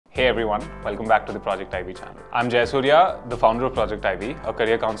Hey everyone, welcome back to the Project IB channel. I'm Jayasurya, the founder of Project IB, a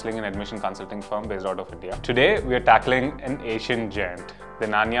career counseling and admission consulting firm based out of India. Today, we are tackling an Asian giant, the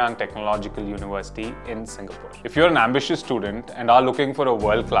Nanyang Technological University in Singapore. If you're an ambitious student and are looking for a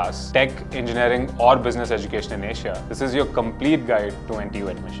world-class tech, engineering or business education in Asia, this is your complete guide to NTU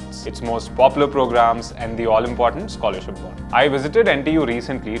admissions. Its most popular programs and the all-important scholarship bond. I visited NTU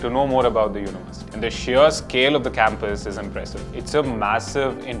recently to know more about the university, and the sheer scale of the campus is impressive. It's a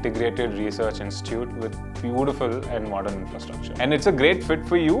massive integrated research institute with beautiful and modern infrastructure. And it's a great fit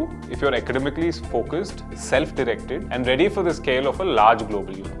for you if you're academically focused, self-directed and ready for the scale of a large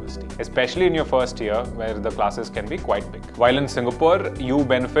global university, especially in your first year where the classes can be quite big. While in Singapore, you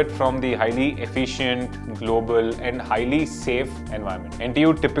benefit from the highly efficient, global and highly safe environment.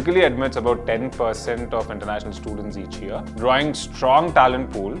 NTU typically admits about 10% of international students each year, drawing strong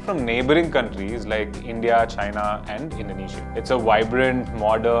talent pool from neighboring countries like India, China and Indonesia. It's a vibrant,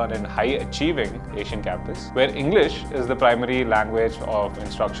 modern and high-achieving Asian campus where English is the primary language of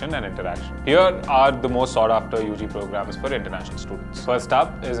instruction and interaction. Here are the most sought-after UG programs for international students. First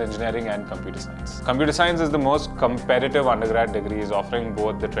up is engineering and computer science. Computer science is the most competitive undergrad degrees, offering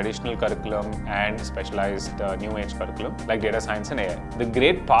both the traditional curriculum and specialized new age curriculum like data science and AI. The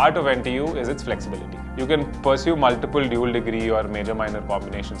great part of NTU is its flexibility. You can pursue multiple dual degree or major minor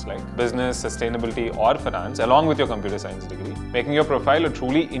combinations like business, sustainability or finance along with your computer science degree, making your profile a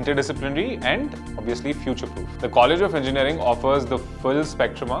truly interdisciplinary and obviously future-proof. The College of Engineering offers the full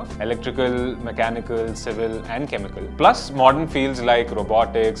spectrum of electrical, mechanical, civil and chemical, plus modern fields like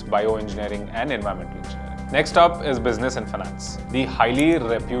robotics, bioengineering and environmental engineering. Next up is business and finance. The highly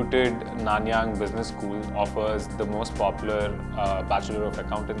reputed Nanyang Business School offers the most popular Bachelor of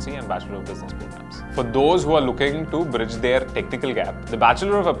Accountancy and Bachelor of Business programs. For those who are looking to bridge their technical gap, the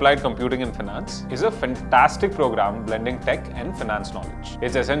Bachelor of Applied Computing and Finance is a fantastic program blending tech and finance knowledge.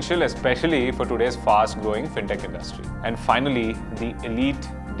 It's essential especially for today's fast-growing fintech industry. And finally, the elite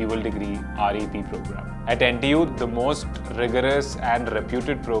dual degree REP program. At NTU, the most rigorous and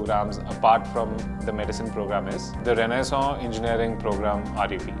reputed programs apart from the medicine program is the Renaissance Engineering Program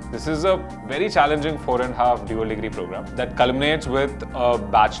REP. This is a very challenging 4.5 dual degree program that culminates with a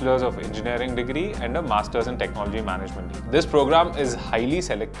Bachelor's of Engineering degree and a Master's in Technology Management degree. This program is highly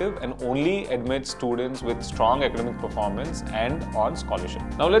selective and only admits students with strong academic performance and on scholarship.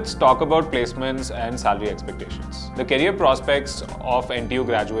 Now let's talk about placements and salary expectations. The career prospects of NTU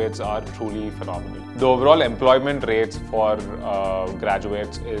graduates are truly phenomenal. The overall employment rates for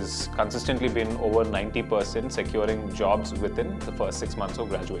graduates is consistently been over 90% securing jobs within the first 6 months of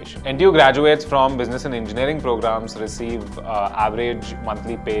graduation. NTU graduates from business and engineering programs receive average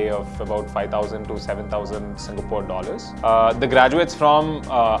monthly pay of about 5,000 to 7,000 Singapore dollars. The graduates from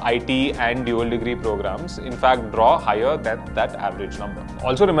IT and dual degree programs in fact draw higher than that average number.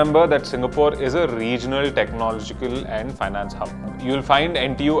 Also remember that Singapore is a regional technological and finance hub. You'll find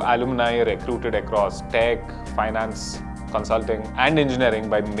NTU alumni recruited across tech, finance, consulting and engineering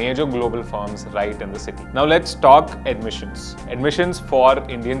by major global firms right in the city. Now let's talk admissions. Admissions for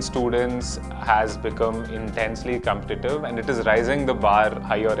Indian students has become intensely competitive and it is rising the bar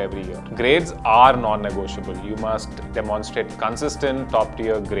higher every year. Grades are non-negotiable. You must demonstrate consistent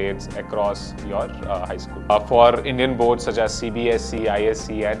top-tier grades across your high school. For Indian boards such as CBSE,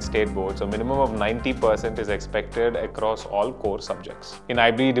 ISC and state boards, a minimum of 90% is expected across all core subjects. In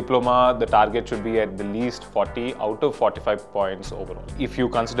IB diploma, the target should be at the least 40 out of 45 points overall. If you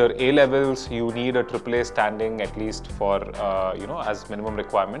consider A-levels, you need a AAA standing at least for, as minimum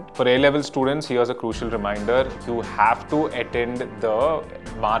requirement. For A-level students, here's a crucial reminder. You have to attend the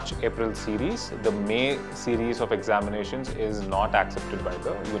March-April series. The May series of examinations is not accepted by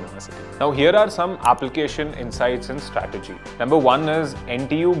the university. Now, here are some application insights and strategy. Number one is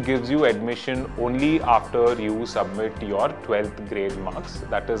NTU gives you admission only after you submit your 12th grade marks.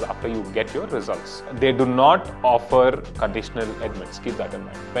 That is after you get your results. They do not offer conditional admits, keep that in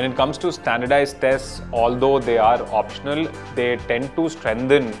mind. When it comes to standardized tests, although they are optional, they tend to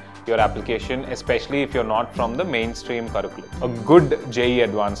strengthen your application, especially if you're not from the mainstream curriculum. A good JEE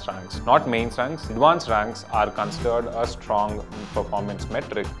advanced ranks, not mains ranks, advanced ranks are considered a strong performance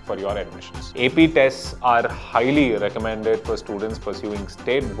metric for your admissions. AP tests are highly recommended for students pursuing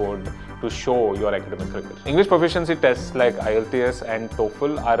state board to show your academic rigor. English proficiency tests like IELTS and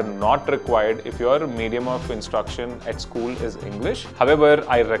TOEFL are not required if your medium of instruction at school is English. However,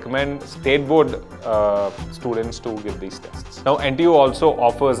 I recommend state board students to give these tests. Now, NTU also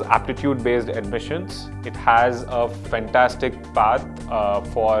offers aptitude-based admissions. It has a fantastic path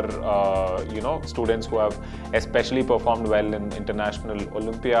for students who have especially performed well in international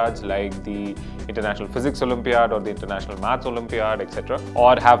Olympiads like the International Physics Olympiad or the International Maths Olympiad, etc.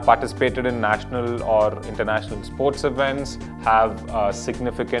 Or have participated in national or international sports events, have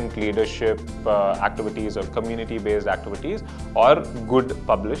significant leadership activities or community-based activities, or good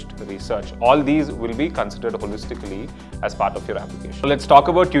published research. All these will be considered holistically as part of your application. So let's talk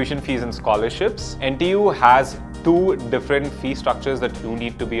about tuition fees and scholarships. NTU has two different fee structures that you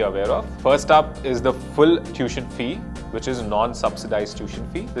need to be aware of. First up is the full tuition fee, which is non-subsidized tuition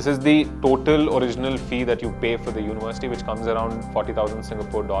fee. This is the total original fee that you pay for the university, which comes around 40,000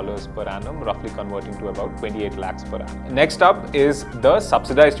 Singapore dollars per annum, roughly converting to about 28 lakhs per annum. Next up is the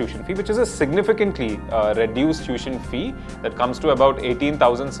subsidized tuition fee, which is a significantly reduced tuition fee that comes to about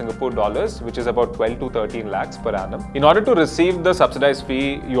 18,000 Singapore dollars, which is about 12 to 13 lakhs per annum. In order to receive the subsidized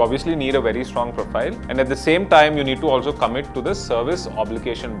fee, you obviously need a very strong profile, and at the same time, you need to also commit to the service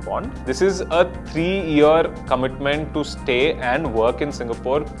obligation bond. This is a 3-year commitment to stay and work in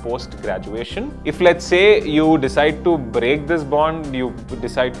Singapore post-graduation. If let's say you decide to break this bond, you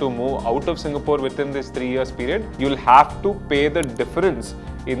decide to move out of Singapore within this 3 years period, you'll have to pay the difference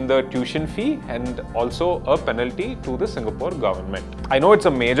in the tuition fee and also a penalty to the Singapore government. I know it's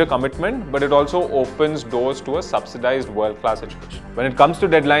a major commitment, but it also opens doors to a subsidized world-class education. When it comes to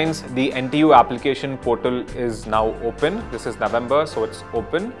deadlines, the NTU application portal is now open. This is November, so it's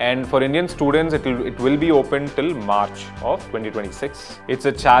open. And for Indian students, it will be open till March of 2026. It's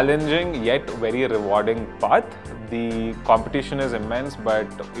a challenging yet very rewarding path. The competition is immense, but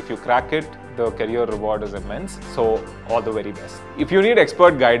if you crack it, the career reward is immense. So all the very best. If you need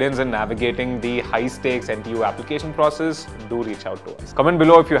expert guidance in navigating the high-stakes NTU application process, do reach out to us. Comment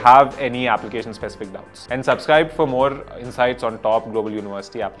below if you have any application-specific doubts. And subscribe for more insights on top global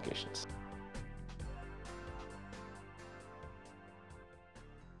university applications.